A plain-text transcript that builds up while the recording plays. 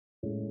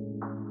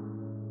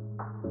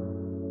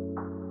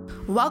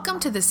Welcome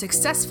to the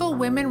Successful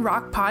Women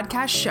Rock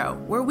podcast show,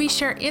 where we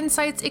share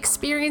insights,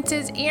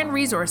 experiences, and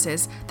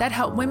resources that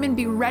help women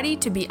be ready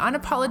to be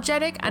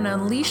unapologetic and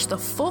unleash the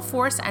full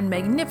force and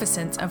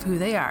magnificence of who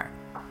they are.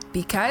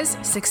 Because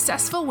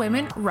successful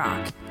women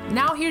rock.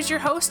 Now here's your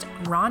host,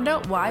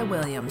 Rhonda Y.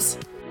 Williams.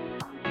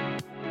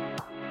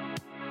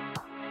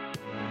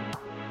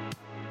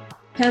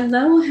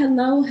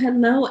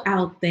 Hello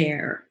out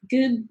there.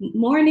 Good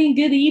morning,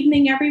 good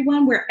evening,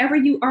 everyone, wherever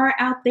you are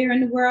out there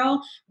in the world.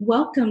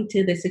 Welcome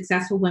to the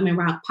Successful Women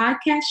Rock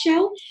podcast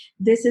show.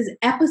 This is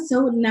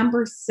episode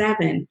number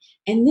 7,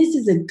 and this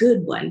is a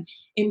good one.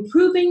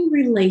 Improving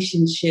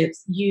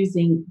relationships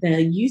using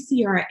the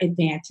UCR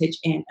advantage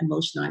and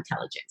emotional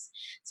intelligence.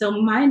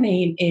 So my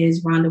name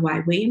is Rhonda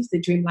Y. Williams, the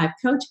Dream Life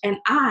Coach, and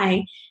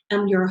I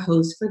am your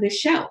host for the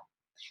show.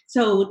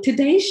 So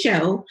today's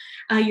show,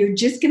 you're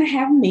just going to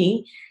have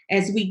me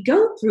as we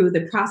go through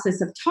the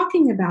process of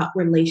talking about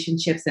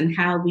relationships and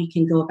how we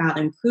can go about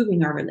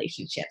improving our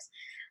relationships.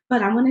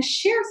 But I want to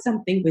share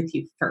something with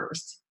you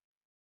first.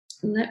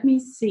 Let me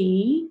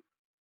see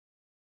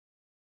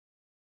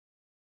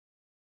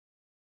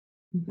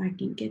if I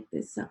can get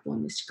this up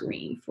on the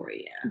screen for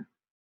you.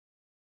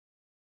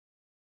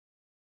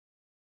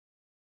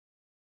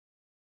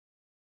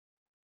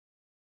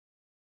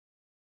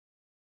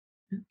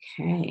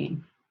 Okay.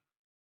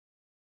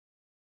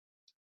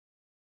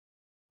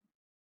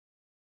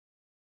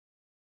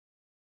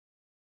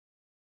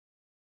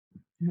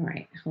 All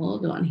right,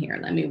 hold on here.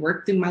 Let me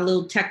work through my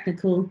little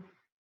technological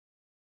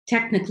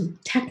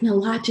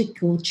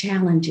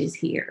challenges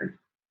here.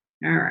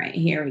 All right,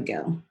 here we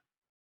go.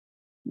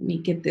 Let me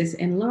get this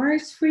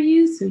enlarged for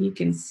you so you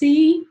can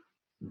see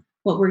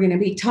what we're going to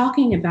be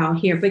talking about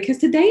here, because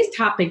today's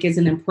topic is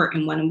an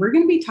important one, and we're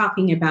going to be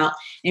talking about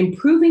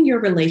improving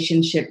your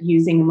relationship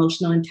using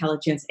emotional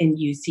intelligence and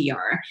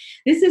UCR.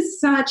 This is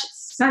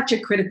such a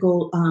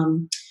critical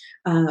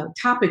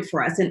topic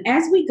for us. And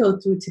as we go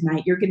through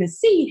tonight, you're going to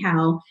see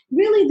how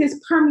really this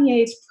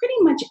permeates pretty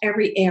much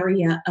every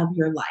area of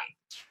your life.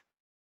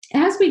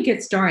 As we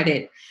get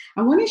started,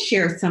 I want to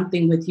share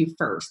something with you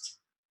first.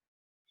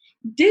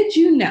 Did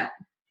you know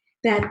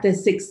that the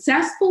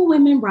Successful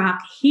Women Rock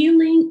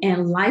Healing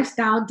and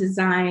Lifestyle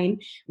Design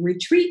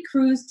Retreat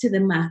Cruise to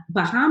the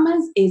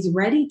Bahamas is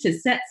ready to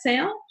set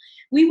sail?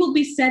 We will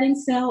be setting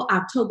sail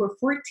October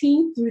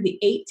 14th through the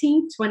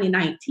 18th,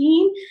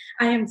 2019.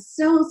 I am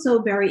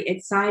so very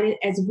excited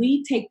as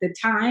we take the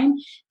time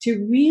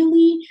to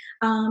really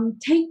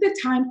take the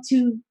time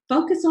to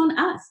focus on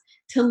us,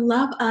 to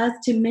love us,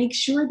 to make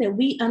sure that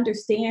we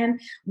understand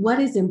what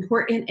is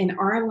important in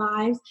our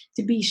lives,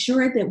 to be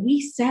sure that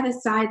we set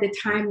aside the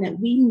time that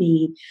we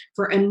need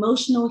for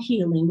emotional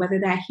healing, whether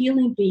that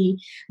healing be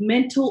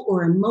mental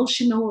or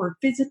emotional or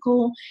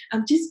physical,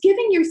 just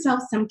giving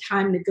yourself some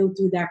time to go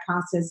through that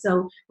process.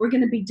 So we're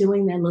going to be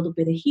doing a little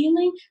bit of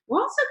healing.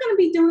 We're also going to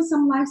be doing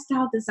some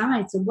lifestyle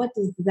design. So what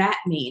does that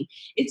mean?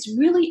 It's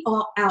really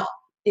all about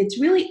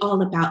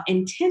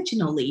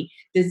intentionally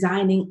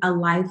designing a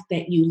life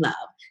that you love.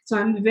 So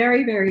I'm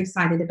very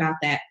excited about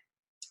that.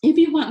 If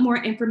you want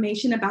more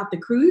information about the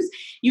cruise,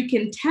 you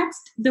can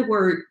text the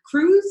word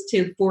cruise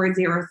to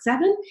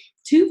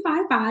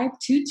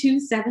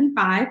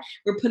 407-255-2275.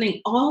 We're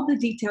putting all the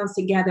details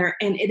together,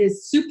 and it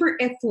is super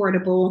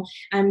affordable.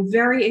 I'm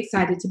very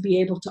excited to be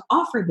able to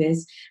offer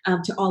this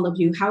to all of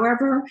you.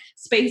 However,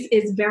 space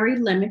is very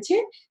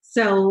limited.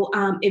 So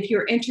if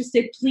you're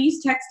interested,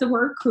 please text the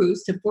word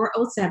cruise to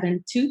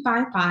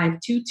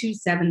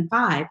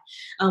 407-255-2275.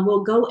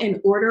 We'll go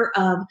in order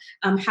of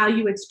how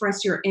you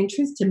express your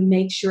interest to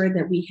make sure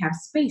that we have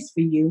space for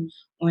you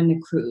on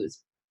the cruise.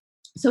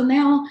 So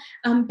now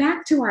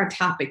back to our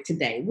topic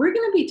today. We're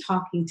going to be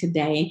talking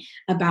today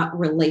about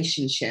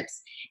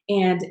relationships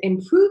and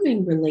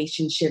improving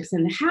relationships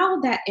and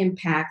how that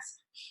impacts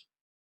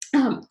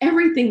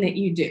everything that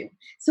you do.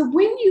 So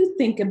when you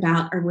think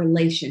about a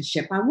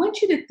relationship, I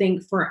want you to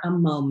think for a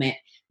moment,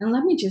 and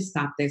let me just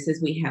stop this as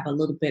we have a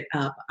little bit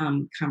of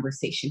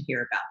conversation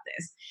here about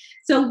this.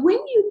 So when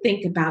you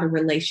think about a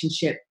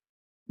relationship,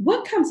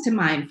 what comes to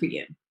mind for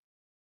you?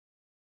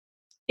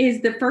 Is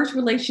the first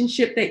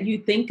relationship that you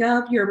think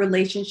of your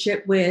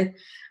relationship with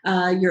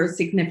your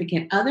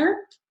significant other?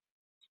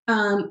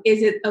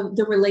 Is it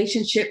the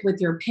relationship with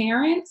your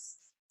parents?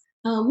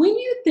 When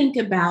you think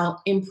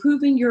about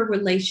improving your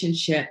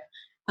relationship,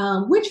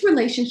 which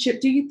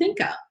relationship do you think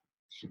of?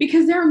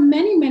 Because there are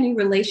many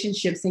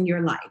relationships in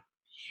your life.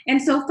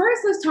 And so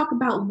first, let's talk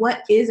about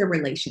what is a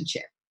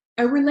relationship.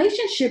 A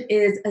relationship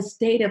is a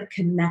state of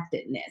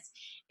connectedness.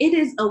 It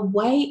is a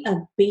way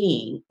of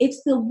being.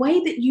 It's the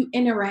way that you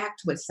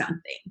interact with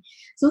something.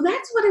 So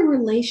that's what a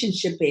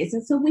relationship is.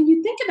 And so when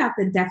you think about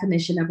the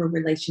definition of a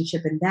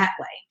relationship in that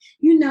way,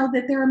 you know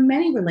that there are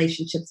many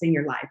relationships in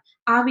your life.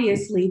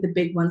 Obviously, the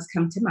big ones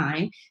come to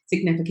mind: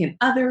 significant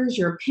others,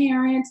 your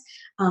parents,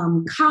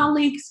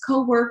 colleagues,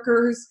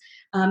 coworkers,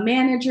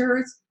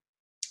 managers.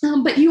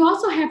 But you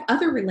also have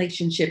other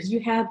relationships.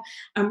 You have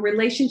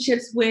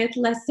relationships with,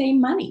 let's say,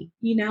 money.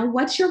 You know,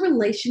 what's your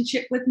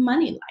relationship with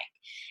money like?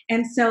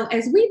 And so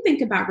as we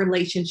think about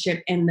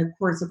relationship in the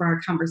course of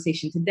our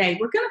conversation today,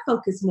 we're going to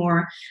focus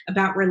more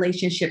about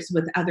relationships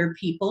with other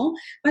people,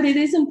 but it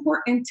is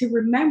important to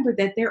remember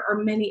that there are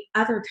many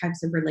other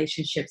types of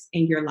relationships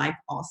in your life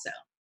also.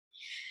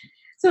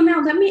 So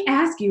now let me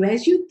ask you,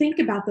 as you think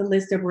about the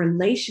list of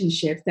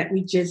relationships that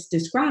we just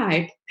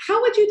described,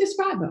 how would you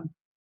describe them?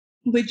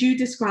 Would you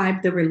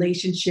describe the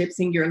relationships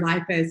in your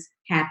life as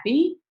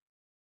happy?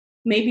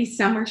 Maybe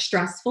some are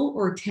stressful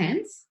or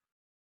tense.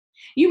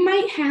 You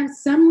might have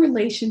some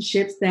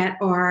relationships that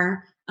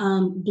are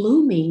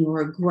blooming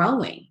or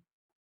growing.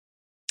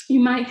 You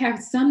might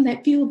have some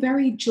that feel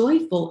very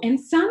joyful and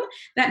some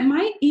that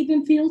might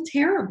even feel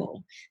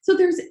terrible. So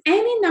there's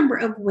any number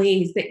of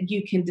ways that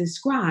you can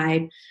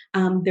describe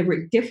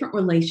the different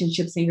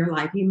relationships in your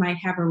life. You might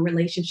have a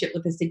relationship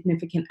with a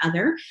significant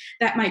other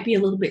that might be a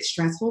little bit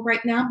stressful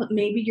right now, but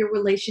maybe your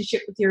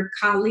relationship with your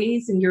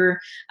colleagues and your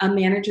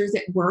managers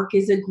at work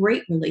is a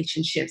great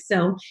relationship.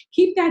 So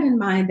keep that in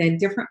mind, that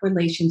different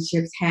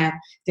relationships have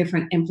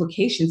different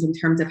implications in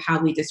terms of how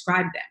we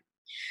describe them.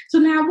 So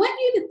now I want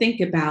you to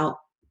think about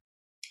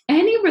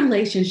any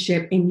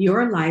relationship in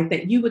your life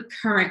that you would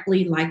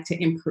currently like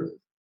to improve.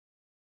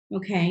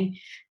 Okay.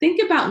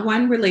 Think about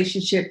one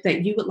relationship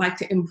that you would like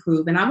to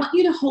improve. And I want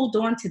you to hold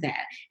on to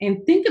that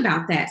and think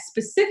about that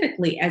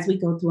specifically as we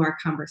go through our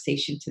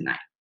conversation tonight.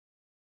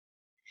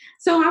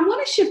 So I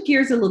want to shift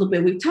gears a little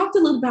bit. We've talked a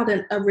little about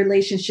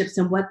relationships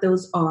and what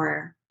those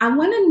are. I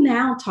want to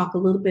now talk a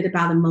little bit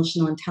about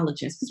emotional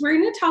intelligence because we're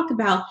going to talk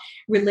about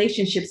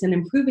relationships and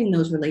improving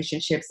those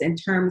relationships in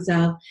terms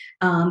of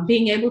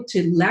being able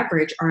to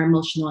leverage our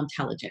emotional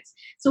intelligence.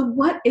 So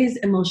what is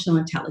emotional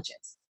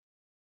intelligence?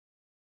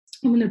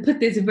 I'm going to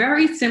put this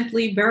very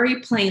simply, very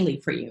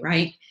plainly for you,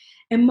 right?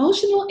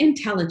 Emotional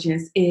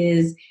intelligence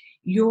is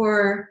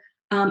your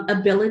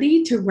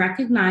ability to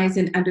recognize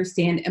and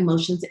understand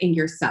emotions in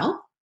yourself.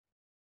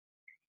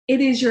 It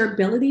is your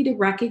ability to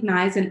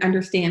recognize and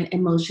understand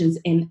emotions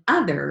in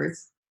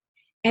others.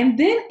 And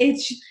then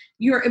it's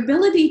your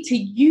ability to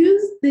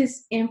use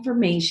this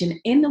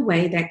information in a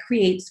way that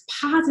creates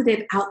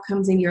positive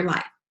outcomes in your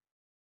life.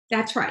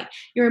 That's right.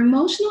 Your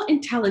emotional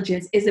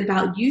intelligence is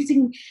about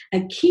using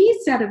a key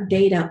set of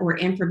data or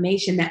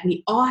information that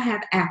we all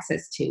have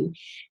access to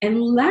and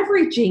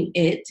leveraging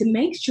it to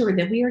make sure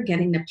that we are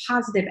getting the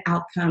positive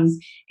outcomes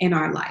in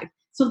our life.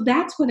 So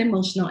that's what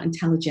emotional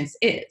intelligence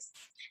is.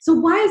 So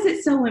why is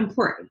it so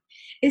important?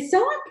 It's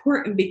so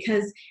important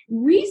because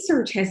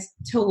research has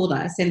told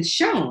us and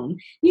shown,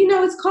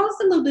 it's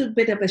caused a little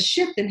bit of a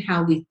shift in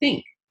how we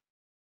think.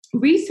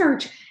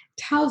 Research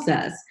tells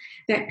us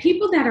that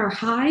people that are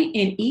high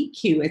in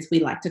EQ, as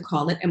we like to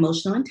call it,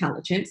 emotional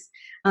intelligence,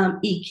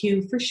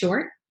 EQ for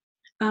short,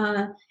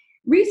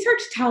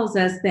 research tells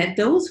us that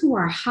those who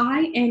are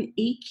high in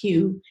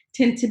EQ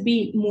tend to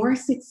be more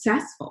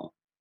successful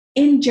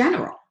in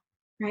general,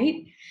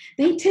 right?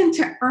 They tend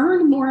to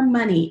earn more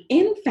money.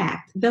 In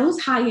fact, those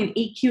high in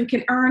EQ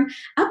can earn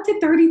up to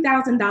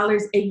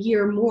 $30,000 a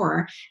year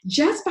more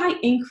just by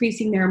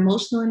increasing their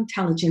emotional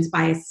intelligence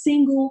by a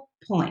single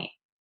point.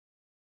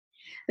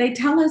 They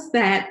tell us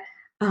that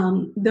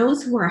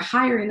those who are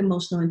higher in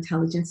emotional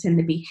intelligence tend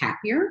to be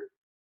happier.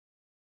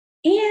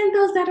 And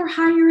those that are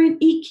higher in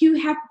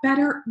EQ have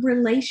better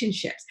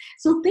relationships.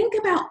 So think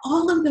about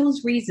all of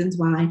those reasons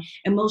why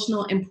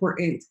emotional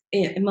intelligence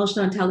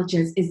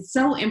is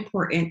so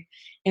important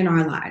in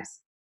our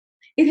lives.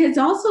 It has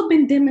also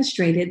been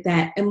demonstrated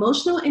that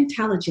emotional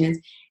intelligence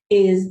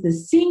is the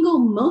single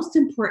most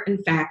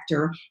important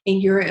factor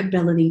in your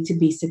ability to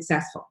be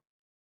successful.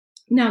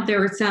 Now,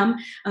 there is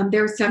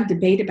some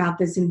debate about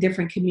this in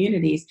different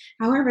communities.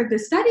 However, the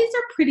studies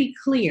are pretty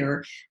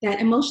clear that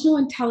emotional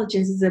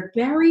intelligence is a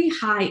very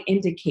high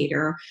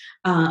indicator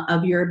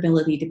of your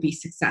ability to be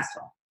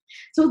successful.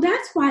 So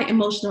that's why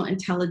emotional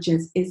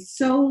intelligence is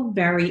so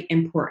very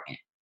important.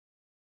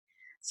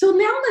 So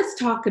now let's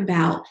talk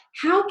about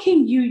how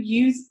can you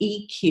use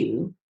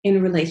EQ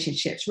in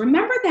relationships.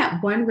 Remember that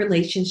one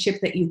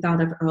relationship that you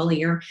thought of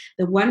earlier,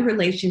 the one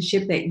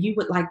relationship that you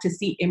would like to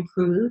see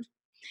improved?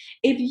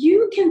 If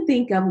you can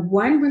think of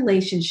one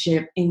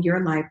relationship in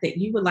your life that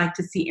you would like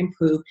to see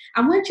improve,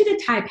 I want you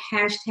to type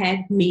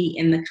 #me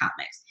in the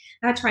comments.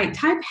 That's right.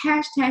 Type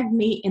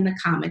 #me in the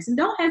comments and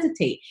don't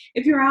hesitate.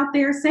 If you're out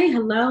there, say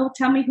hello,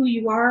 tell me who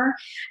you are,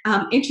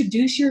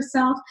 introduce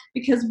yourself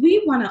because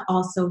we want to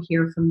also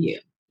hear from you.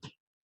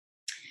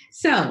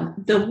 So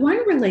the one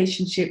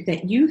relationship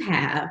that you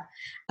have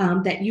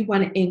that you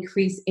want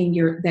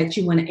to that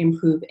you want to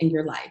improve in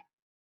your life,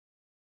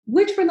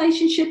 which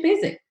relationship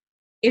is it?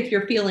 If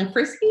you're feeling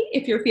frisky,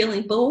 if you're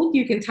feeling bold,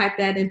 you can type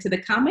that into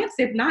the comments.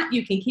 If not,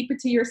 you can keep it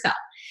to yourself.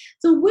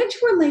 So which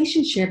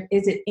relationship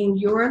is it in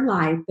your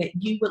life that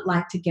you would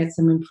like to get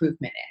some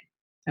improvement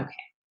in? Okay.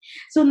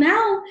 So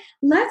now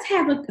let's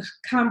have a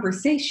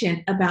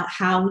conversation about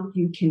how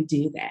you can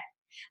do that.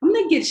 I'm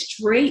going to get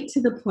straight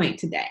to the point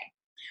today.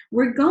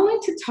 We're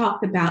going to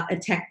talk about a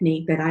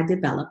technique that I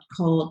developed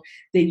called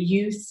the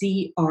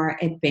UCR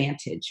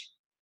advantage.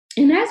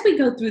 And as we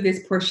go through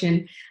this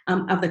portion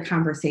of the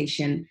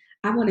conversation,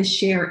 I want to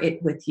share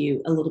it with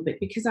you a little bit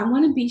because I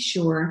want to be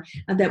sure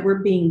that we're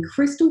being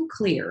crystal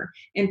clear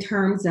in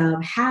terms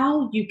of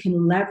how you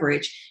can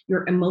leverage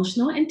your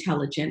emotional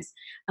intelligence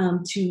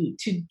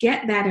to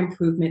get that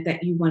improvement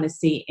that you want to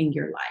see in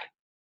your life.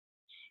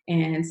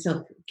 And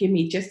so give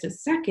me just a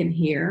second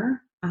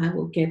here. I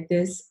will get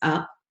this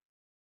up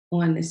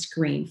on the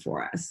screen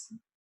for us.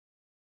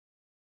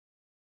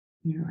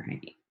 All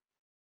right.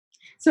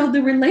 So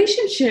the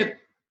relationship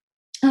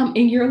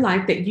in your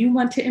life that you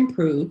want to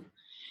improve,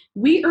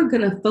 we are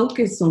going to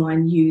focus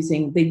on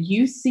using the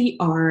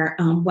UCR,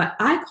 what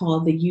I call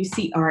the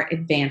UCR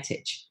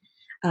advantage,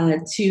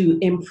 to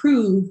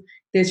improve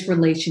this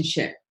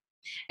relationship.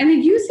 And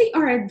the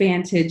UCR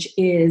advantage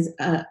is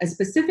a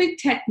specific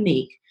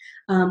technique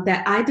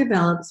that I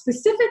developed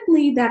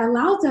specifically that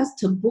allows us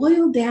to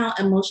boil down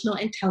emotional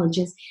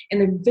intelligence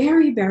in a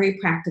very, very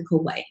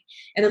practical way.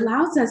 It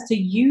allows us to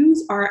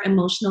use our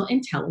emotional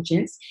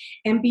intelligence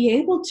and be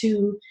able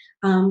to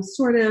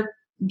sort of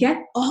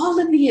get all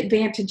of the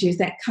advantages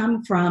that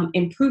come from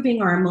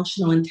improving our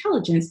emotional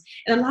intelligence.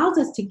 It allows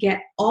us to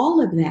get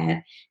all of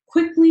that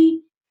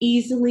quickly,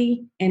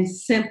 easily, and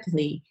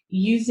simply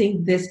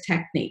using this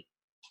technique.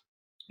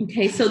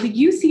 Okay, so the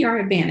UCR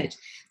advantage.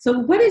 So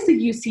what is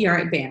the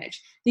UCR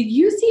advantage? The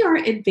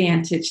UCR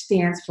advantage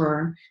stands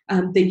for,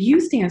 the U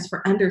stands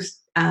for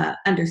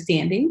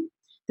understanding,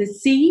 the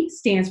C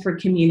stands for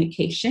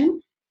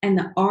communication, and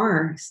the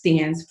R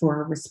stands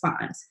for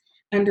response.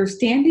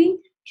 Understanding,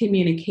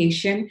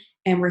 communication,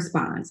 and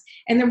response.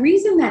 And the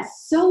reason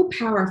that's so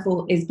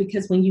powerful is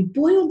because when you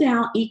boil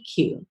down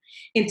EQ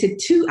into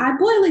two, I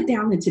boil it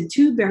down into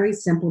two very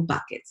simple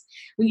buckets.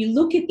 When you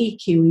look at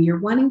EQ and you're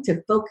wanting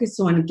to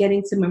focus on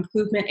getting some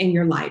improvement in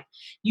your life,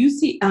 you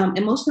see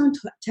emotional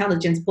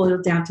intelligence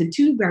boils down to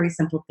two very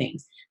simple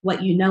things: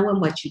 what you know and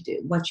what you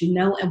do, what you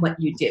know and what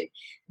you do.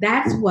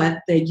 That's what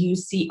the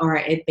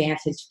UCR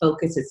advantage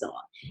focuses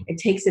on. It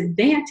takes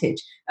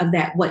advantage of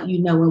that, what you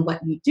know and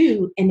what you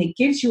do, and it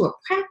gives you a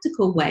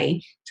practical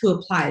way to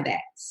apply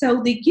that.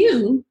 So the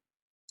U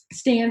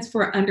stands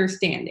for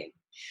understanding.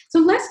 So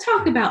let's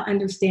talk about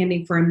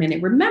understanding for a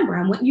minute. Remember,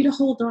 I want you to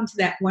hold on to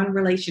that one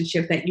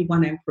relationship that you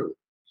want to improve.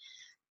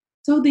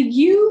 So the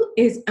U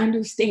is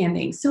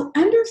understanding. So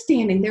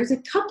understanding, there's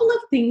a couple of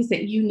things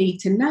that you need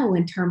to know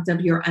in terms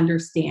of your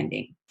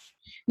understanding.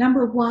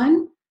 Number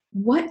one,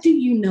 what do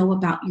you know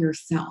about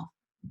yourself?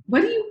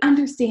 What do you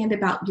understand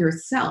about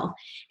yourself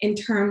in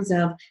terms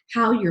of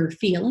how you're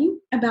feeling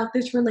about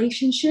this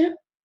relationship,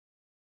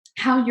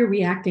 how you're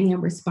reacting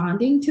and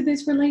responding to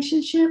this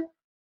relationship?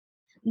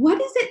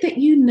 What is it that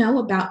you know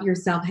about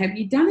yourself? Have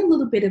you done a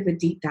little bit of a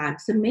deep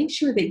dive? So make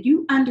sure that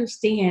you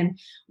understand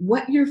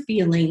what you're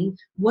feeling,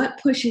 what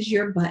pushes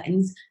your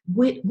buttons,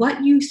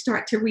 what you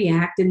start to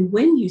react, and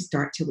when you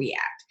start to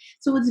react.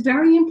 So it's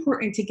very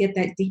important to get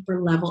that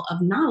deeper level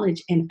of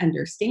knowledge and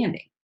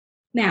understanding.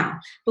 Now,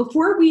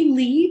 before we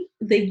leave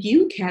the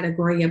U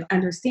category of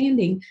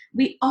understanding,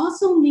 we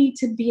also need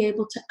to be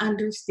able to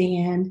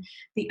understand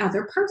the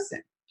other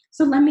person.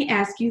 So let me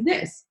ask you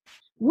this.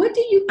 What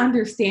do you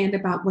understand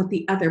about what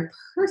the other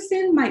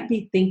person might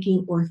be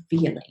thinking or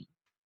feeling?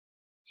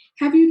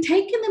 Have you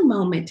taken a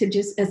moment to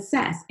just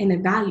assess and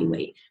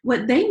evaluate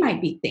what they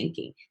might be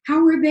thinking?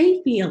 How are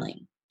they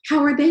feeling? How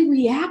are they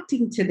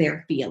reacting to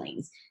their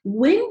feelings?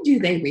 When do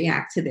they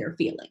react to their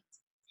feelings?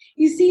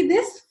 You see,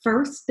 this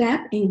first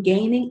step in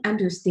gaining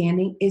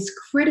understanding is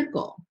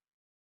critical.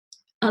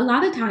 A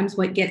lot of times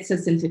what gets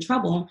us into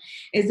trouble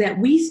is that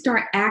we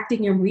start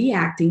acting and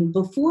reacting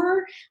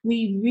before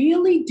we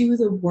really do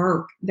the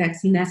work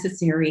that's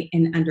necessary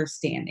in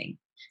understanding.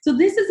 So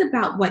this is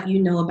about what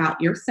you know about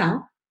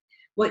yourself,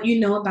 what you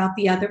know about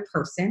the other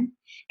person.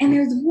 And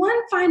there's one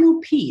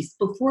final piece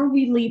before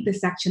we leave the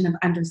section of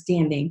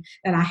understanding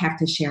that I have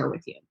to share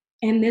with you.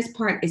 And this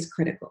part is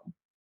critical.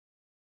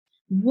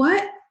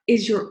 What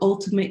is your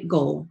ultimate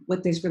goal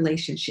with this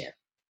relationship?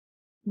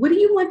 What do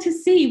you want to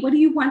see? What do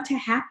you want to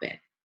happen?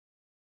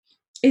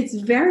 It's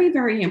very,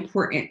 very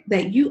important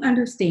that you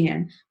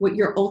understand what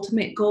your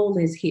ultimate goal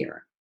is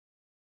here.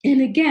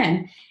 And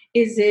again,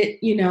 is it,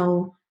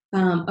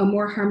 a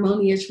more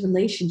harmonious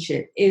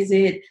relationship? Is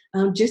it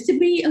just to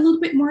be a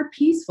little bit more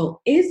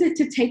peaceful? Is it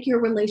to take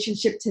your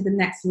relationship to the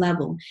next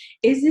level?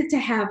 Is it to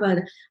have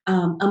a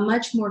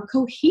much more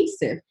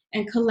cohesive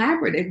and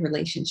collaborative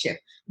relationship?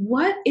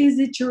 What is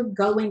it you're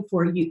going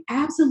for? You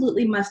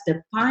absolutely must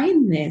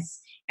define this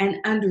and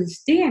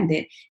understand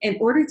it in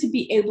order to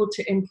be able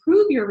to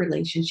improve your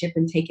relationship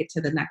and take it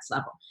to the next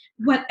level.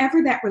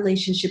 Whatever that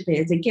relationship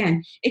is,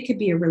 again, it could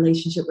be a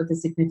relationship with a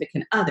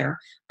significant other,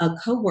 a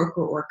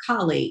coworker or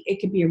colleague. It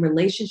could be a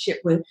relationship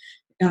with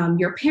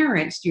your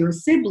parents, your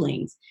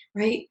siblings,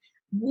 right?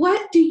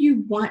 What do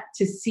you want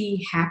to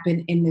see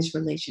happen in this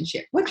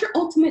relationship? What's your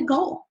ultimate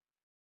goal?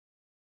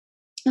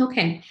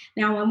 Okay,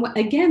 now I'm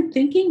again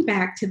thinking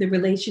back to the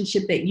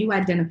relationship that you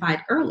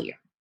identified earlier.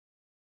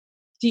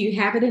 Do you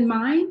have it in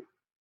mind?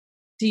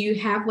 Do you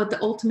have what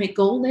the ultimate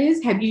goal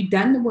is? Have you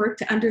done the work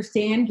to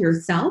understand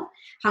yourself,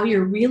 how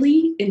you're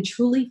really and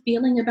truly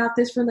feeling about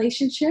this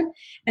relationship?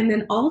 And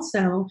then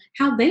also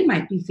how they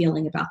might be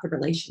feeling about the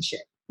relationship.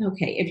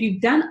 Okay, if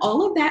you've done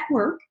all of that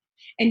work,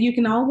 and you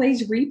can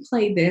always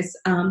replay this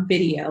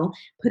video,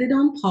 put it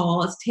on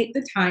pause, take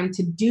the time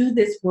to do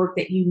this work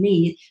that you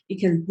need,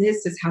 because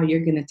this is how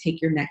you're going to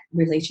take your next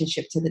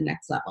relationship to the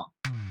next level.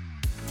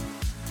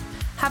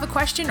 Have a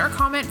question or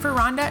comment for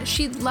Rhonda?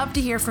 She'd love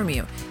to hear from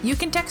you. You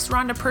can text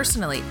Rhonda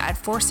personally at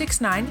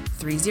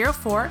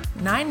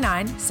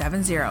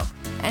 469-304-9970.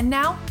 And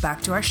now,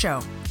 back to our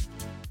show.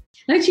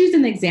 Let's use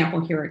an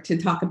example here to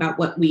talk about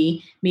what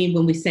we mean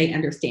when we say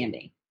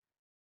understanding.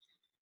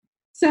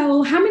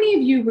 So how many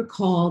of you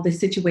recall the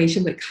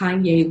situation with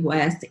Kanye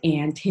West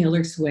and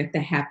Taylor Swift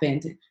that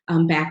happened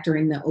back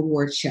during the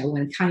awards show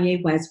when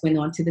Kanye West went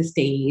onto the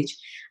stage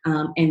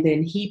and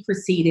then he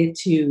proceeded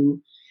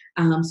to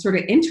sort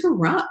of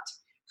interrupt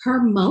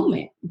her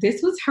moment.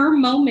 This was her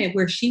moment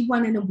where she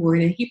won an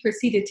award, and he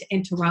proceeded to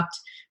interrupt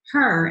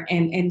her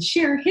and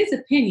share his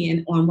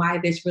opinion on why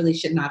this really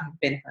should not have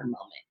been her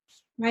moment.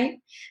 Right?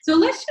 So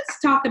let's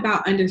just talk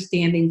about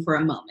understanding for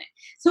a moment.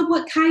 So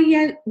what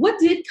did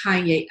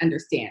Kanye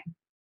understand?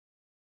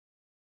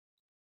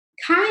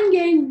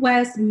 Kanye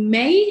West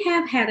may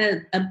have had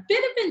a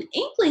bit of an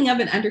inkling of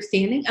an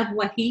understanding of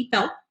what he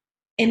felt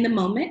in the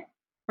moment,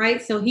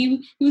 right? So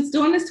he was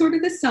doing sort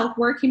of the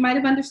self-work. He might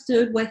have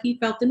understood what he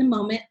felt in the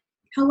moment.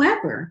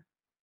 However,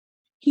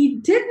 he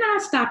did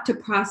not stop to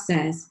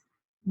process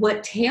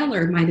what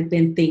Taylor might have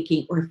been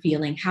thinking or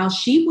feeling, how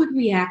she would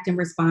react and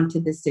respond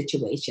to this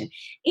situation.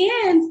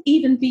 And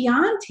even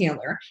beyond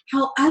Taylor,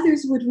 how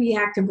others would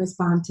react and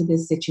respond to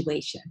this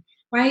situation,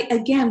 right?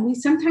 Again, we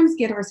sometimes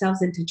get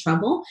ourselves into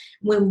trouble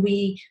when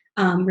we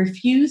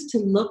refuse to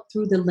look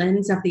through the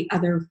lens of the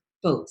other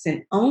folks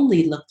and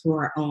only look through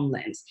our own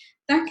lens.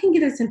 That can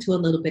get us into a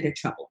little bit of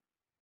trouble.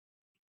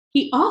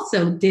 He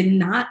also did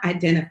not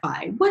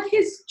identify what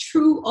his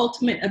true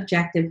ultimate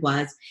objective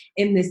was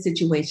in this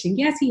situation.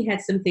 Yes, he had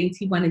some things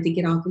he wanted to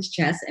get off his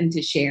chest and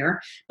to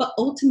share, but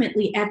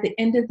ultimately at the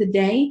end of the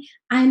day,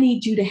 I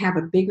need you to have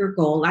a bigger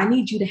goal. I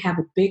need you to have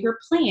a bigger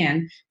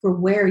plan for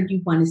where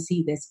you want to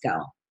see this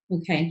go.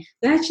 Okay,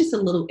 that's just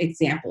a little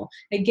example.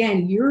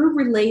 Again, you're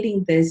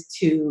relating this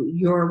to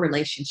your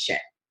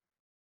relationship.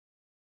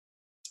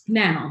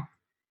 Now,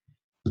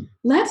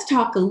 let's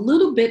talk a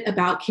little bit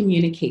about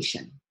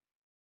communication.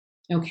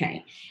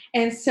 Okay,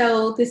 and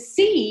so the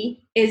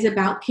C is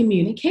about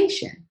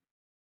communication.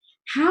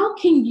 How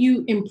can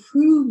you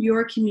improve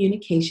your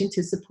communication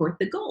to support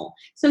the goal?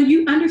 So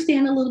you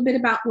understand a little bit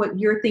about what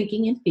you're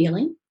thinking and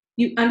feeling.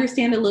 You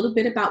understand a little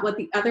bit about what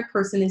the other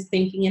person is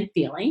thinking and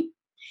feeling.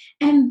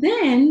 And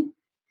then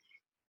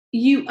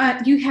you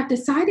have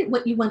decided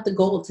what you want the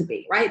goal to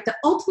be, right? The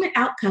ultimate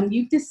outcome,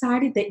 you've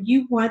decided that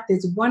you want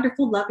this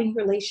wonderful, loving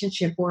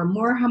relationship or a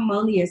more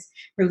harmonious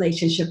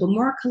relationship, a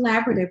more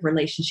collaborative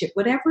relationship,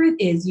 whatever it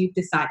is, you've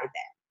decided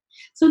that.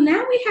 So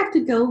now we have to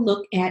go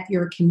look at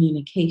your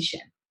communication.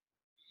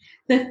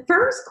 The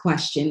first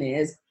question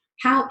is,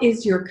 how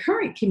is your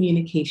current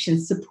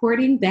communication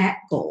supporting that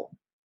goal?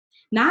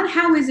 Not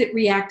how is it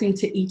reacting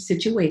to each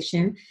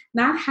situation,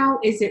 not how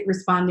is it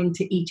responding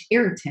to each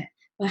irritant,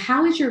 but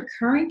how is your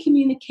current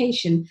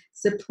communication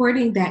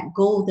supporting that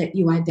goal that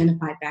you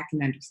identified back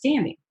in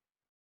understanding?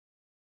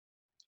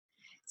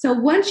 So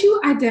once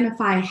you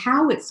identify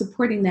how it's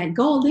supporting that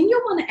goal, then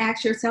you'll want to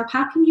ask yourself,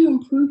 how can you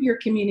improve your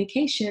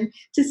communication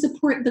to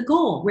support the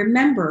goal?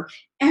 Remember,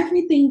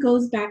 everything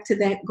goes back to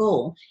that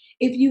goal.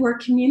 If you are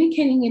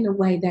communicating in a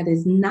way that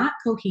is not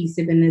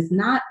cohesive and is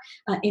not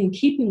in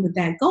keeping with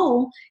that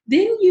goal,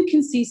 then you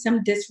can see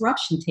some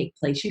disruption take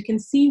place. You can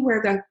see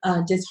where the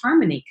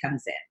disharmony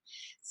comes in.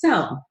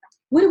 So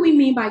what do we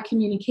mean by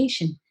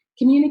communication?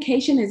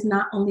 Communication is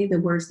not only the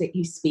words that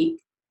you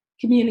speak.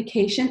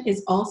 Communication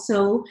is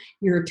also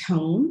your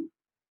tone,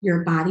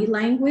 your body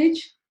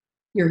language,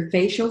 your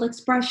facial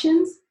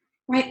expressions,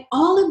 right?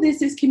 All of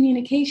this is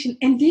communication.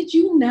 And do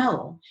you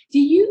know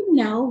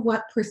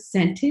what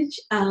percentage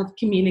of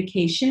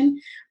communication,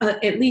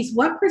 at least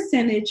what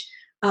percentage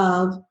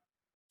of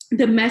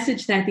the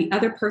message that the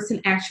other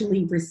person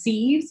actually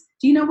receives,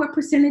 do you know what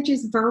percentage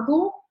is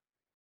verbal?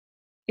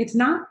 It's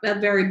not a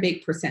very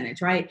big percentage,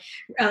 right?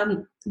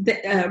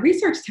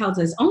 Research tells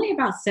us only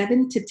about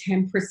 7 to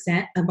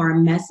 10% of our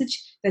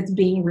message that's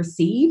being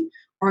received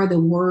are the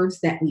words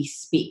that we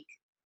speak.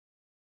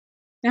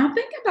 Now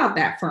think about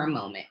that for a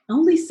moment.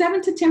 Only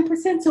 7 to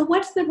 10%. So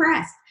what's the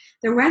rest?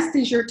 The rest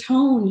is your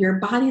tone, your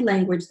body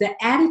language, the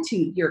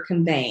attitude you're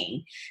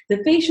conveying,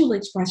 the facial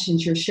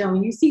expressions you're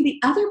showing. You see,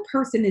 the other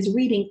person is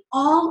reading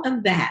all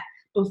of that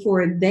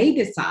before they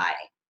decide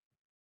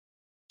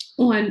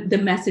on the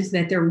message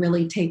that they're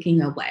really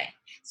taking away.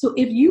 So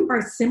if you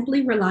are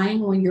simply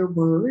relying on your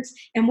words,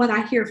 and what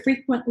I hear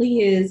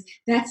frequently is,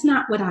 that's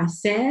not what I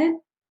said.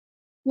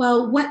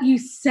 Well, what you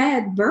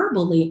said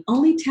verbally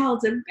only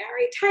tells a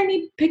very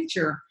tiny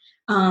picture,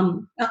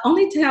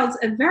 only tells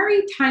a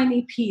very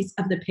tiny piece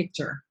of the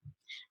picture.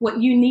 what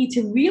you need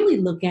to really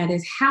look at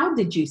is how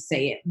did you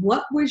say it?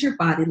 What was your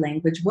body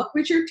language? What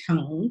was your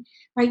tone?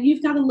 Right?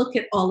 You've got to look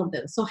at all of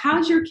those. So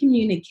how's your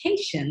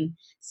communication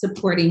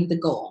supporting the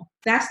goal?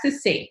 That's the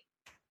C.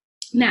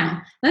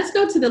 Now, let's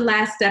go to the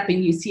last step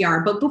in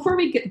UCR. But before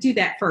we do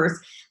that first,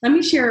 let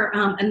me share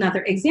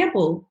another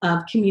example of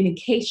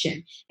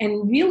communication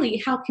and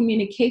really how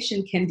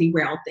communication can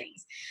derail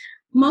things.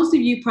 Most of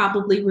you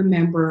probably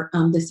remember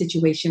the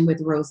situation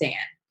with Roseanne,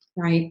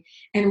 right?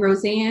 And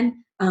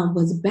Roseanne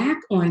was back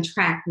on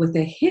track with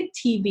a hit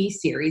TV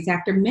series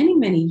after many,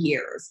 many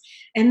years.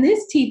 And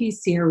this TV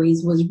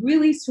series was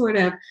really sort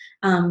of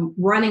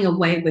running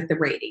away with the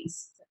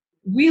ratings,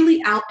 really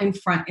out in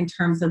front in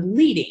terms of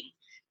leading.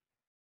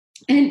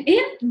 And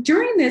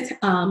during this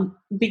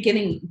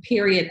beginning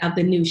period of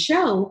the new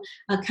show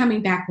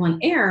coming back on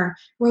air,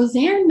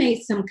 Roseanne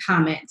made some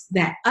comments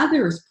that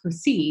others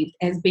perceived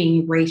as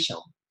being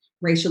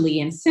racially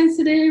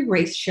insensitive,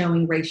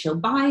 showing racial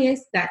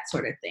bias, that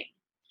sort of thing.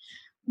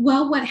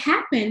 Well, what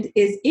happened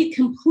is it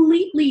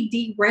completely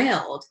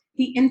derailed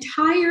the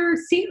entire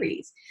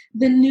series.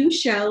 The new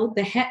show,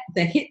 the hit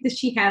that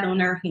she had on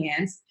her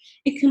hands,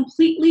 it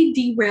completely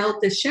derailed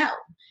the show.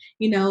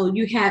 You know,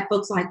 you had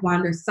folks like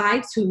Rhonda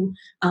Sykes, who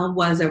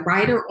was a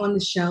writer on the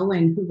show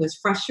and who was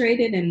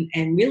frustrated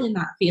and really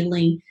not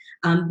feeling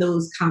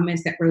those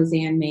comments that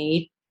Roseanne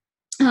made.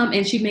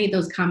 And she made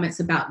those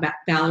comments about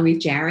Valerie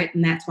Jarrett,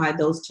 and that's why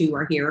those two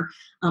are here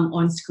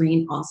on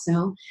screen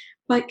also.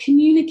 But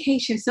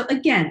communication, so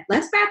again,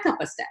 let's back up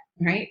a step,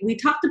 right? We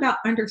talked about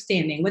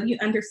understanding. What do you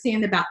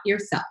understand about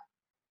yourself?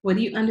 What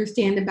do you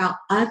understand about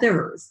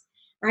others?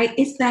 Right?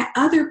 It's that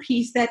other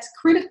piece that's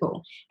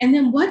critical. And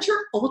then what's your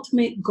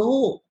ultimate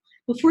goal?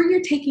 Before you're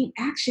taking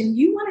action,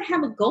 you want to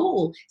have a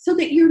goal so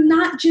that you're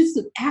not just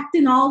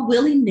acting all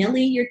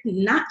willy-nilly. You're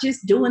not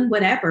just doing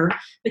whatever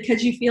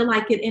because you feel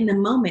like it in the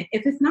moment.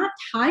 If it's not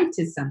tied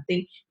to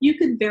something, you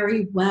could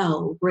very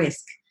well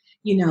risk,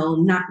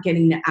 not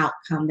getting the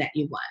outcome that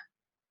you want.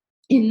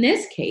 In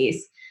this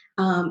case,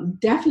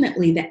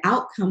 definitely the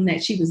outcome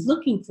that she was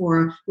looking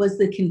for was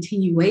the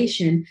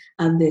continuation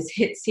of this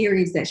hit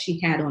series that she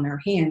had on her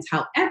hands.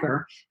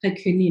 However, her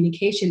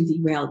communication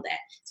derailed that.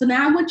 So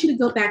now I want you to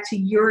go back to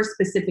your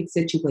specific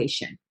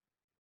situation.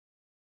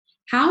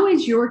 How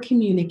is your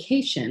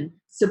communication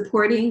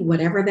supporting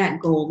whatever that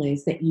goal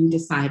is that you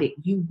decided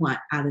you want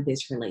out of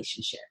this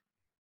relationship?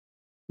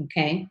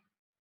 Okay.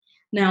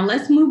 Now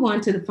let's move on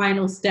to the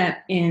final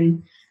step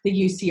in the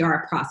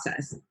UCR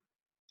process.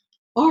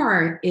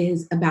 R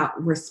is about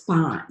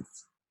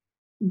response.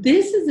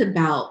 This is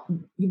about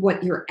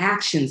what your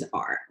actions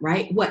are,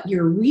 right? What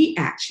your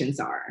reactions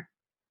are.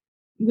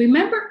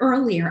 Remember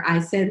earlier I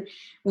said,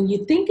 when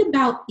you think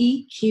about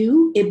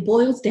EQ, it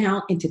boils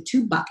down into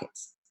two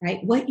buckets,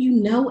 right? What you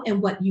know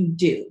and what you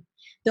do.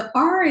 The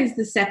R is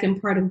the second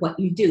part of what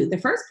you do. The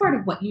first part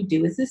of what you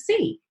do is the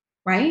C,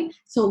 right?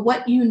 So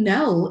what you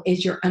know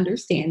is your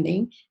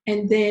understanding,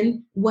 and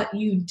then what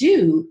you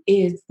do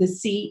is the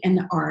C and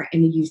the R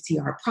in the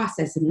UCR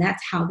process, and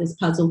that's how this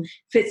puzzle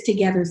fits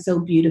together so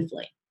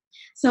beautifully.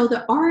 So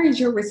the R is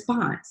your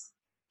response.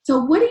 So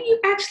what are you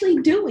actually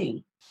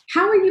doing?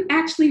 How are you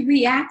actually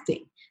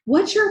reacting?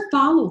 What's your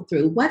follow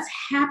through? What's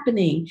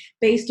happening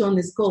based on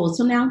this goal?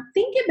 So now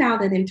think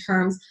about it in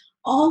terms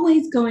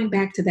always going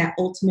back to that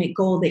ultimate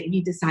goal that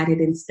you decided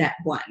in step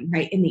one,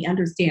 right? In the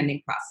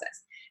understanding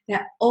process.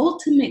 That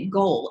ultimate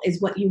goal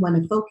is what you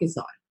want to focus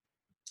on.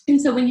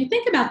 And so when you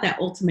think about that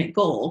ultimate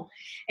goal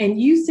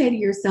and you say to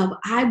yourself,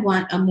 I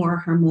want a more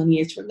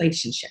harmonious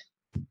relationship,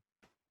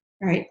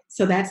 right?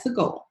 So that's the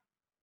goal.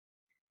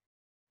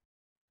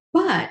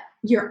 But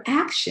your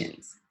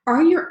actions,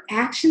 are your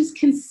actions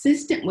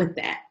consistent with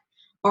that?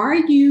 Are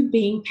you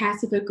being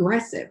passive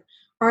aggressive?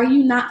 Are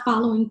you not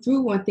following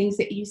through on things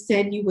that you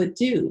said you would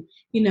do?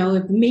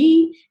 If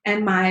me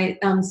and my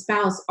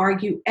spouse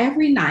argue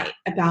every night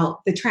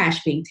about the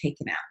trash being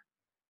taken out,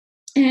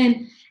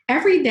 and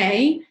every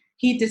day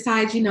he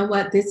decides, you know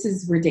what, this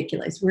is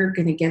ridiculous. We're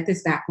going to get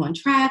this back on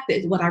track.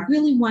 What I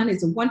really want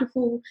is a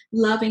wonderful,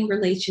 loving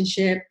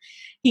relationship.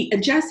 He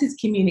adjusts his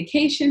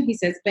communication. He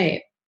says,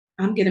 babe,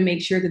 I'm going to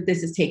make sure that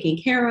this is taken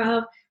care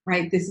of,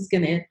 right?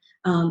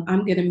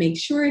 I'm going to make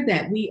sure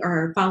that we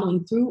are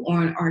following through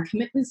on our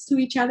commitments to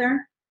each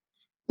other.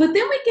 But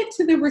then we get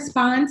to the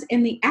response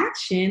and the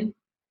action,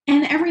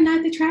 and every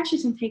night the trash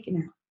isn't taken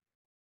out.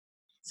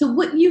 So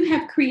what you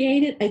have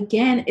created,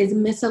 again, is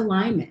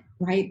misalignment,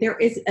 right? There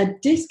is a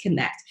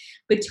disconnect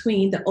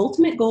between the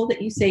ultimate goal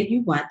that you say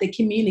you want, the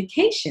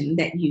communication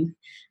that you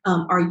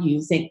are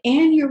using,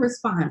 and your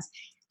response.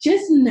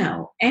 Just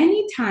know,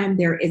 anytime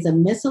there is a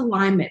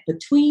misalignment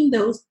between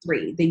those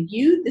three, the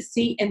U, the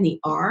C, and the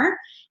R,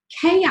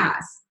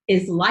 chaos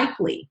is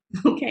likely,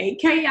 okay?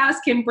 Chaos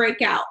can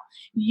break out.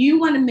 You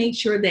want to make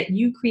sure that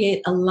you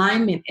create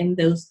alignment in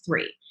those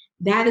three.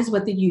 That is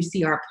what the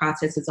UCR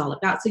process is all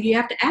about. So you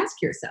have to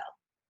ask yourself,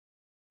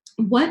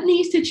 what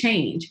needs to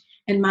change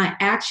in my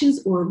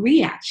actions or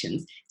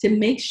reactions to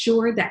make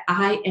sure that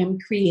I am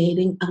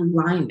creating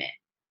alignment,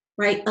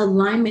 right?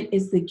 Alignment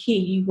is the key.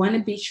 You want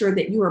to be sure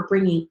that you are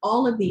bringing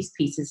all of these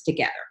pieces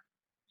together.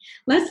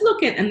 Let's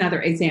look at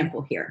another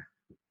example here.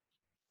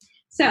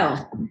 So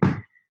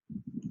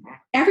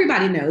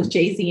everybody knows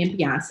Jay-Z and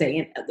Beyonce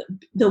and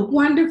the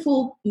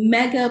wonderful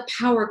mega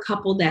power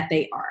couple that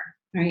they are,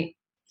 right?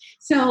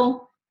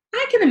 So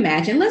I can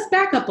imagine, let's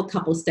back up a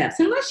couple steps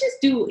and let's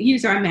just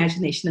use our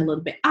imagination a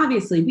little bit.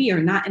 Obviously, we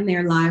are not in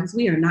their lives.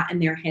 We are not in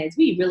their heads.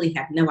 We really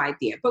have no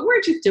idea, but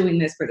we're just doing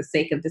this for the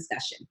sake of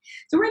discussion.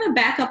 So we're going to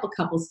back up a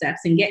couple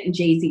steps and get in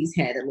Jay-Z's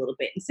head a little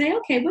bit and say,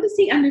 okay, what does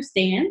he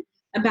understand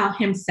about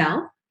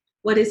himself?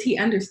 What does he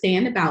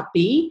understand about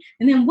B?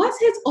 And then what's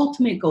his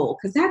ultimate goal?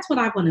 Because that's what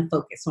I want to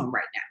focus on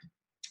right now.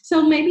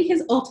 So maybe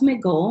his ultimate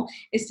goal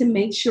is to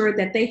make sure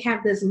that they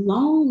have this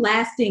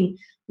long-lasting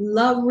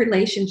love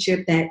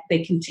relationship, that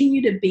they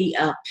continue to be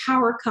a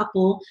power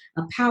couple,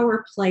 a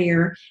power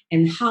player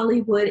in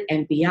Hollywood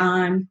and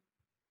beyond.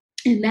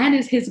 And that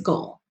is his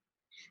goal.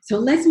 So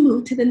let's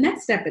move to the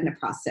next step in the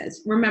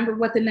process. Remember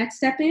what the next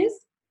step is?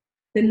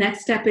 The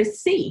next step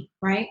is C,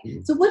 right?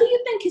 So what do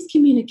you think his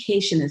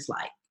communication is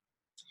like?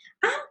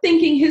 I'm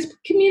thinking his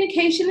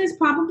communication is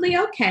probably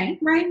okay,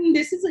 right? And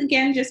this is,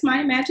 again, just my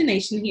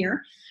imagination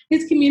here.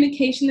 His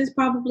communication is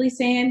probably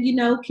saying,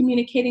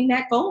 communicating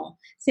that goal,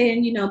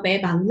 saying,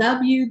 babe, I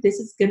love you. This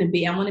is going to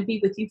be, I want to be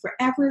with you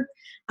forever.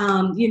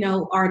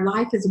 Our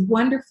life is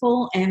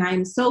wonderful, and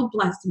I'm so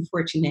blessed and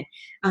fortunate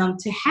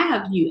to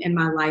have you in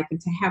my life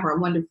and to have our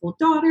wonderful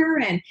daughter.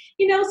 And,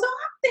 so I'm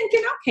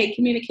thinking, okay,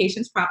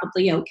 communication's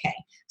probably okay.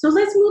 So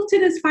let's move to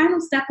this final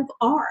step of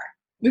R.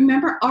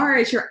 Remember, R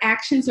is your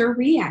actions or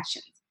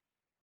reactions.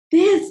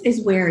 This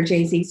is where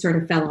Jay-Z sort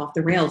of fell off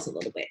the rails a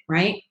little bit,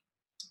 right?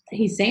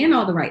 He's saying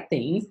all the right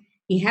things.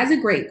 He has a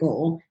great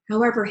goal.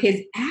 However,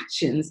 his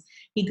actions,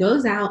 he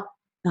goes out,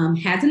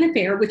 has an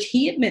affair, which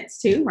he admits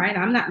to, right?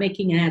 I'm not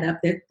making that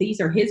up.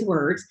 These are his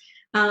words.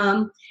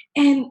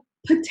 And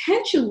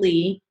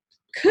potentially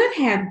could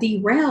have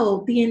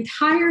derailed the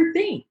entire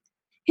thing.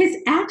 His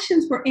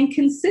actions were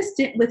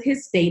inconsistent with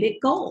his stated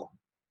goal,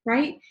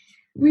 right?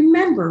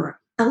 Remember,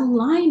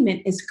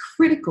 alignment is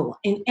critical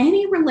in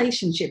any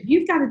relationship.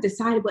 You've got to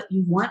decide what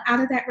you want out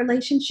of that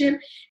relationship,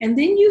 and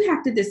then you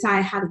have to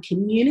decide how to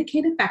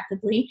communicate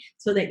effectively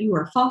so that you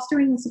are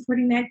fostering and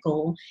supporting that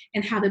goal,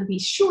 and how to be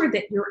sure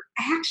that your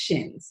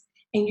actions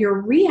and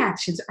your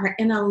reactions are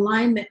in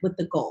alignment with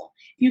the goal.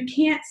 You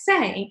can't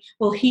say,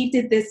 well, he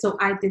did this, so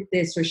I did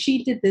this, or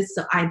she did this,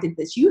 so I did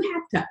this. You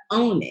have to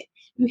own it.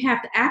 You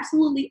have to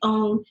absolutely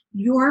own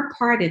your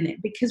part in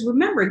it, because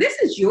remember, this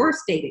is your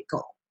stated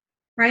goal.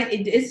 Right?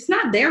 It's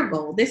not their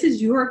goal. This is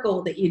your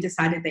goal that you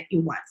decided that you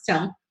want.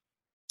 So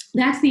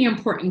that's the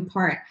important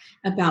part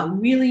about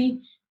really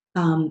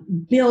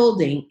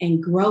building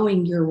and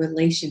growing your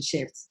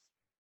relationships.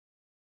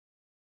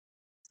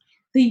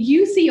 The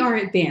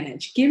UCR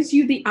advantage gives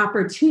you the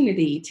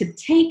opportunity to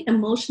take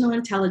emotional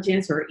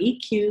intelligence, or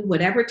EQ,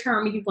 whatever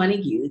term you want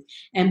to use,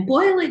 and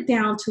boil it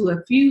down to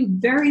a few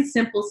very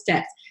simple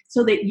steps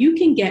so that you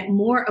can get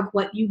more of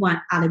what you want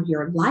out of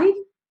your life,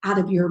 out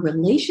of your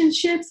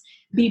relationships,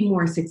 be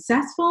more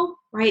successful,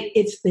 right?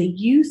 It's the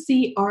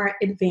UCR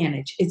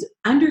advantage. It's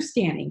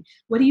understanding.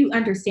 What do you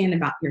understand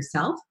about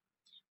yourself?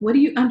 What do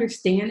you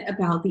understand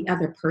about the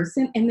other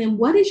person? And then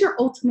what is your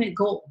ultimate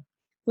goal?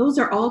 Those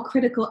are all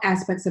critical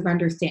aspects of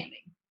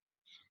understanding.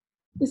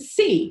 The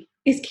C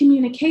is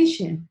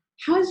communication.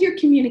 How is your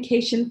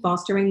communication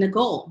fostering the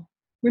goal?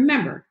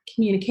 Remember,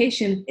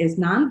 communication is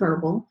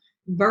nonverbal,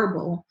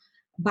 verbal,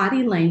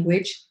 body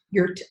language,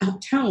 your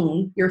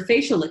tone, your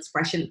facial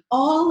expression,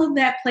 all of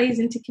that plays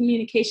into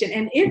communication.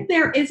 And if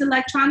there is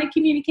electronic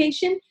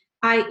communication,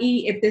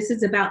 i.e., if this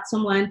is about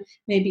someone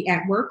maybe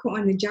at work or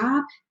on the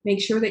job,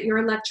 make sure that your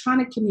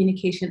electronic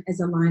communication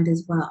is aligned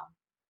as well.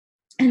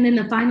 And then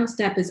the final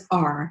step is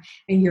R,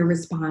 and your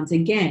response.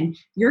 Again,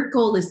 your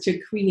goal is to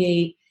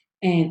create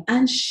an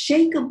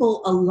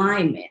unshakable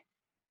alignment,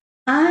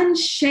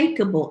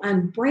 unshakable,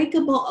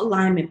 unbreakable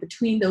alignment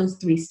between those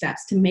three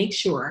steps to make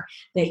sure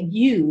that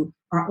you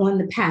are on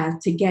the path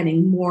to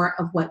getting more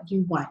of what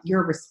you want.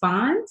 Your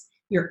response,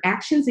 your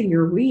actions, and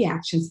your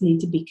reactions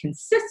need to be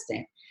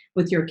consistent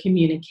with your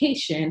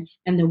communication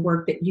and the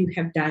work that you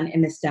have done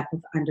in the step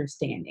of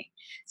understanding.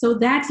 So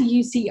that's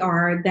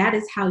UCR. That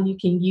is how you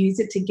can use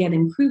it to get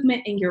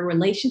improvement in your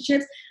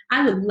relationships.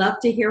 I would love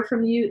to hear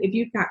from you. If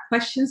you've got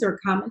questions or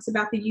comments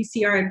about the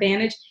UCR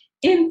advantage,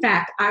 in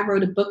fact, I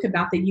wrote a book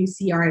about the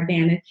UCR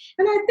advantage,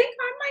 and I think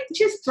I might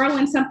just throw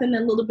in something a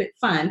little bit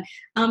fun.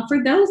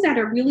 For those that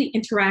are really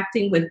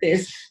interacting with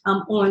this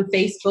on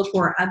Facebook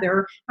or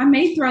other, I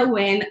may throw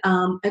in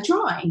a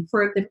drawing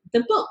for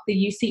the book,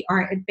 the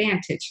UCR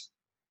advantage.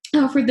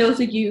 For those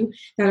of you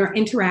that are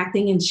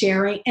interacting and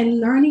sharing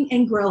and learning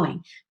and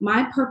growing,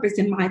 my purpose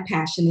and my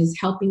passion is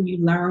helping you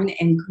learn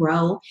and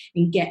grow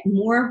and get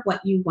more of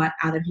what you want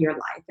out of your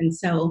life. And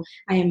so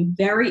I am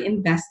very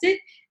invested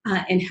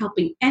in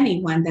helping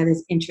anyone that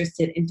is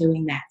interested in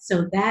doing that.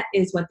 So that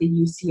is what the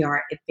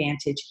UCR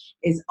advantage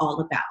is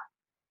all about.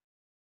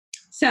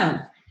 So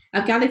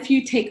I've got a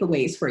few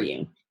takeaways for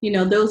you.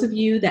 Those of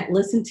you that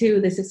listen to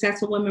the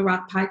Successful Women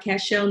Rock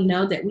podcast show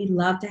know that we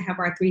love to have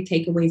our 3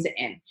 takeaways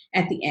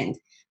at the end.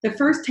 The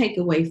first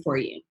takeaway for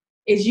you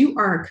is you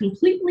are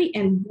completely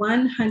and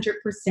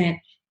 100%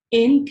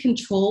 in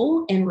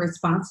control and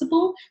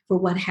responsible for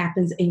what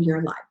happens in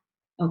your life.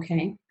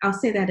 Okay, I'll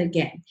say that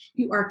again.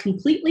 You are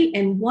completely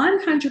and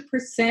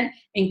 100%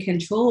 in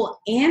control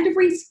and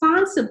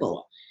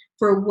responsible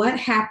for what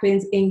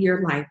happens in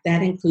your life.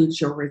 That includes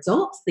your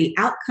results, the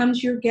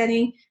outcomes you're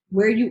getting,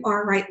 where you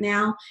are right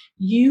now.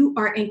 You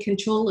are in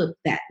control of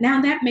that.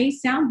 Now, that may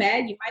sound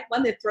bad. You might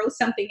want to throw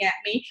something at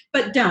me,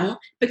 but don't,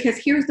 because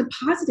here's the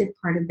positive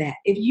part of that.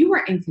 If you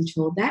are in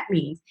control, that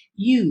means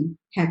you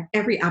have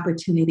every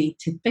opportunity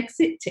to fix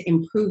it, to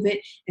improve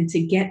it, and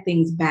to get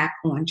things back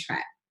on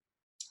track.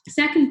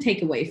 Second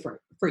takeaway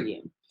for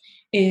you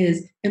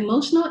is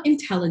emotional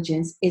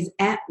intelligence is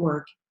at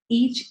work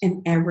each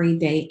and every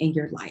day in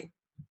your life.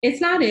 It's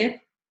not if,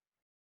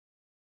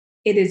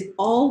 it is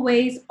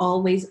always,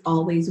 always,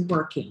 always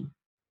working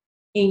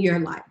in your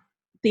life.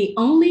 The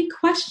only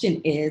question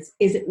is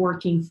it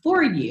working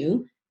for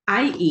you?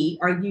 I.e.,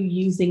 are you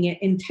using it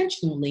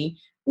intentionally,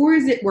 or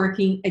is it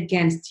working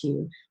against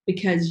you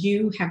because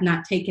you have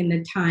not taken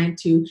the time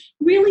to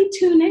really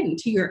tune in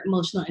to your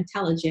emotional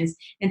intelligence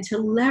and to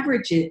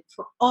leverage it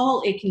for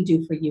all it can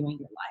do for you in your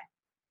life?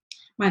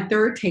 My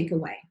third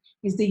takeaway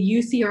is the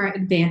UCR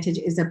Advantage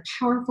is a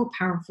powerful,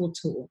 powerful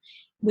tool.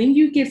 When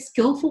you get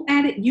skillful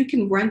at it, you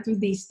can run through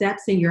these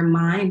steps in your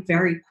mind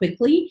very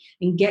quickly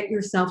and get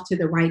yourself to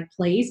the right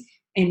place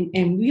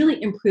and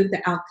really improve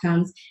the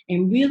outcomes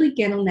and really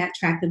get on that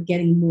track of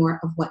getting more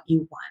of what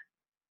you want,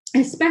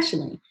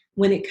 especially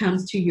when it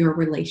comes to your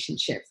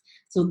relationships.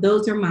 So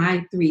those are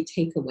my 3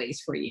 takeaways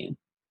for you.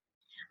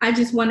 I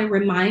just want to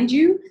remind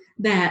you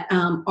that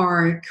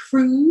our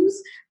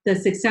cruise, the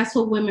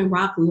Successful Women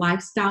Rock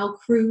Lifestyle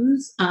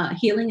Cruise,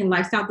 Healing and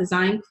Lifestyle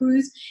Design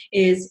Cruise,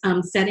 is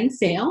setting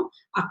sail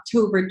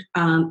October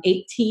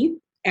 14th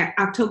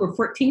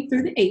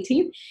through the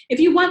 18th. If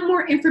you want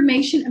more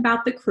information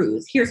about the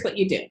cruise, here's what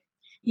you do.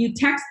 You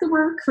text the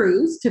word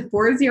cruise to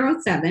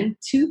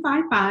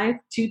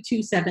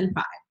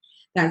 407-255-2275.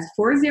 That's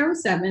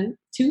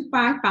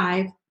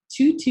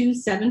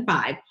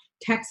 407-255-2275.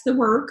 Text the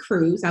word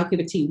cruise. I'll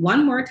give it to you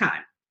one more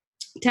time.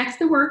 Text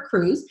the word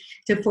cruise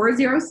to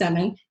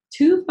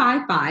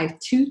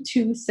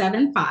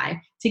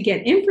 407-255-2275 to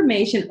get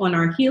information on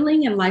our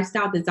Healing and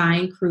Lifestyle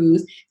Design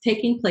Cruise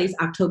taking place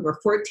October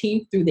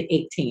 14th through the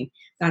 18th.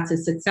 That's a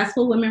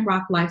Successful Women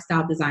Rock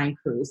Lifestyle Design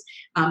Cruise.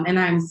 And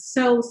I'm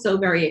so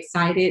very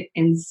excited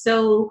and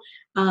so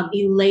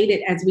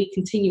elated as we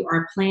continue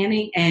our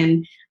planning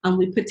and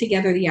we put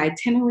together the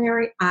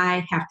itinerary.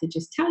 I have to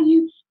just tell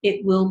you,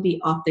 it will be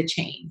off the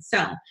chain.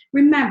 So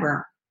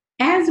remember,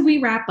 as we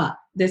wrap up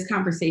this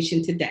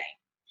conversation today,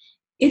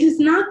 it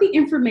is not the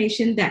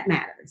information that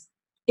matters.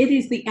 It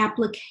is the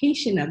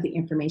application of the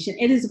information.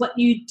 It is what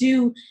you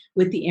do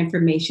with the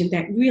information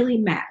that really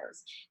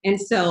matters.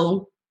 And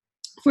so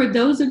for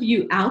those of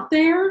you out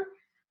there,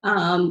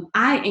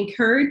 I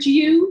encourage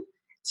you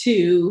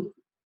to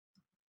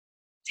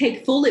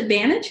take full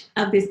advantage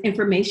of this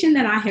information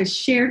that I have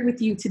shared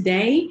with you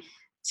today,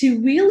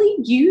 to really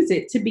use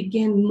it to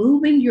begin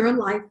moving your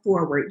life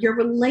forward, your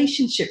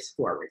relationships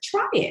forward.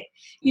 Try it.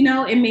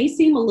 It may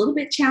seem a little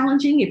bit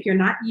challenging if you're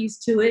not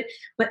used to it,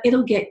 but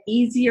it'll get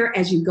easier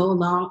as you go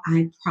along,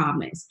 I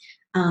promise.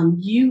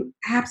 You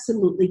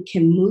absolutely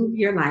can move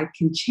your life,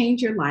 can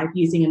change your life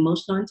using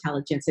emotional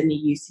intelligence and the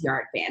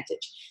UCR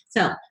Advantage.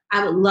 So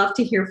I would love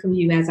to hear from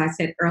you. As I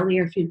said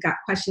earlier, if you've got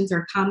questions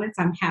or comments,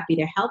 I'm happy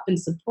to help and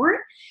support.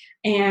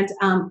 And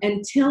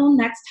until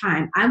next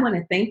time, I want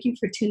to thank you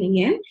for tuning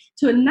in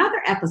to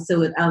another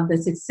episode of the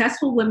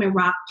Successful Women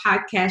Rock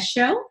podcast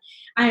show.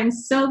 I am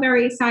so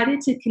very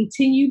excited to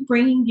continue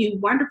bringing you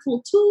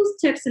wonderful tools,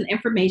 tips, and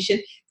information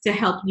to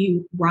help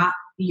you rock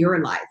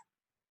your life.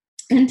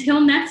 Until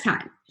next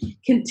time,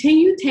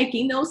 continue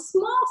taking those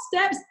small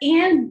steps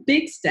and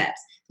big steps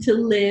to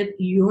live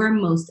your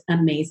most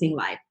amazing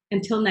life.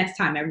 Until next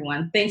time,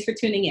 everyone, thanks for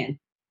tuning in.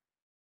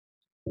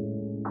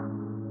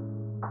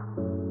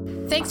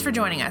 Thanks for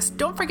joining us.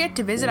 Don't forget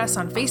to visit us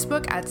on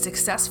Facebook at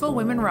Successful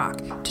Women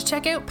Rock to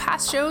check out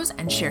past shows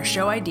and share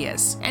show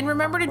ideas. And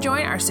remember to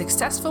join our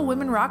Successful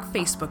Women Rock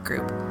Facebook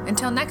group.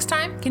 Until next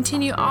time,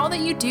 continue all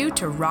that you do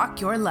to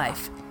rock your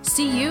life.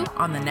 See you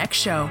on the next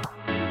show.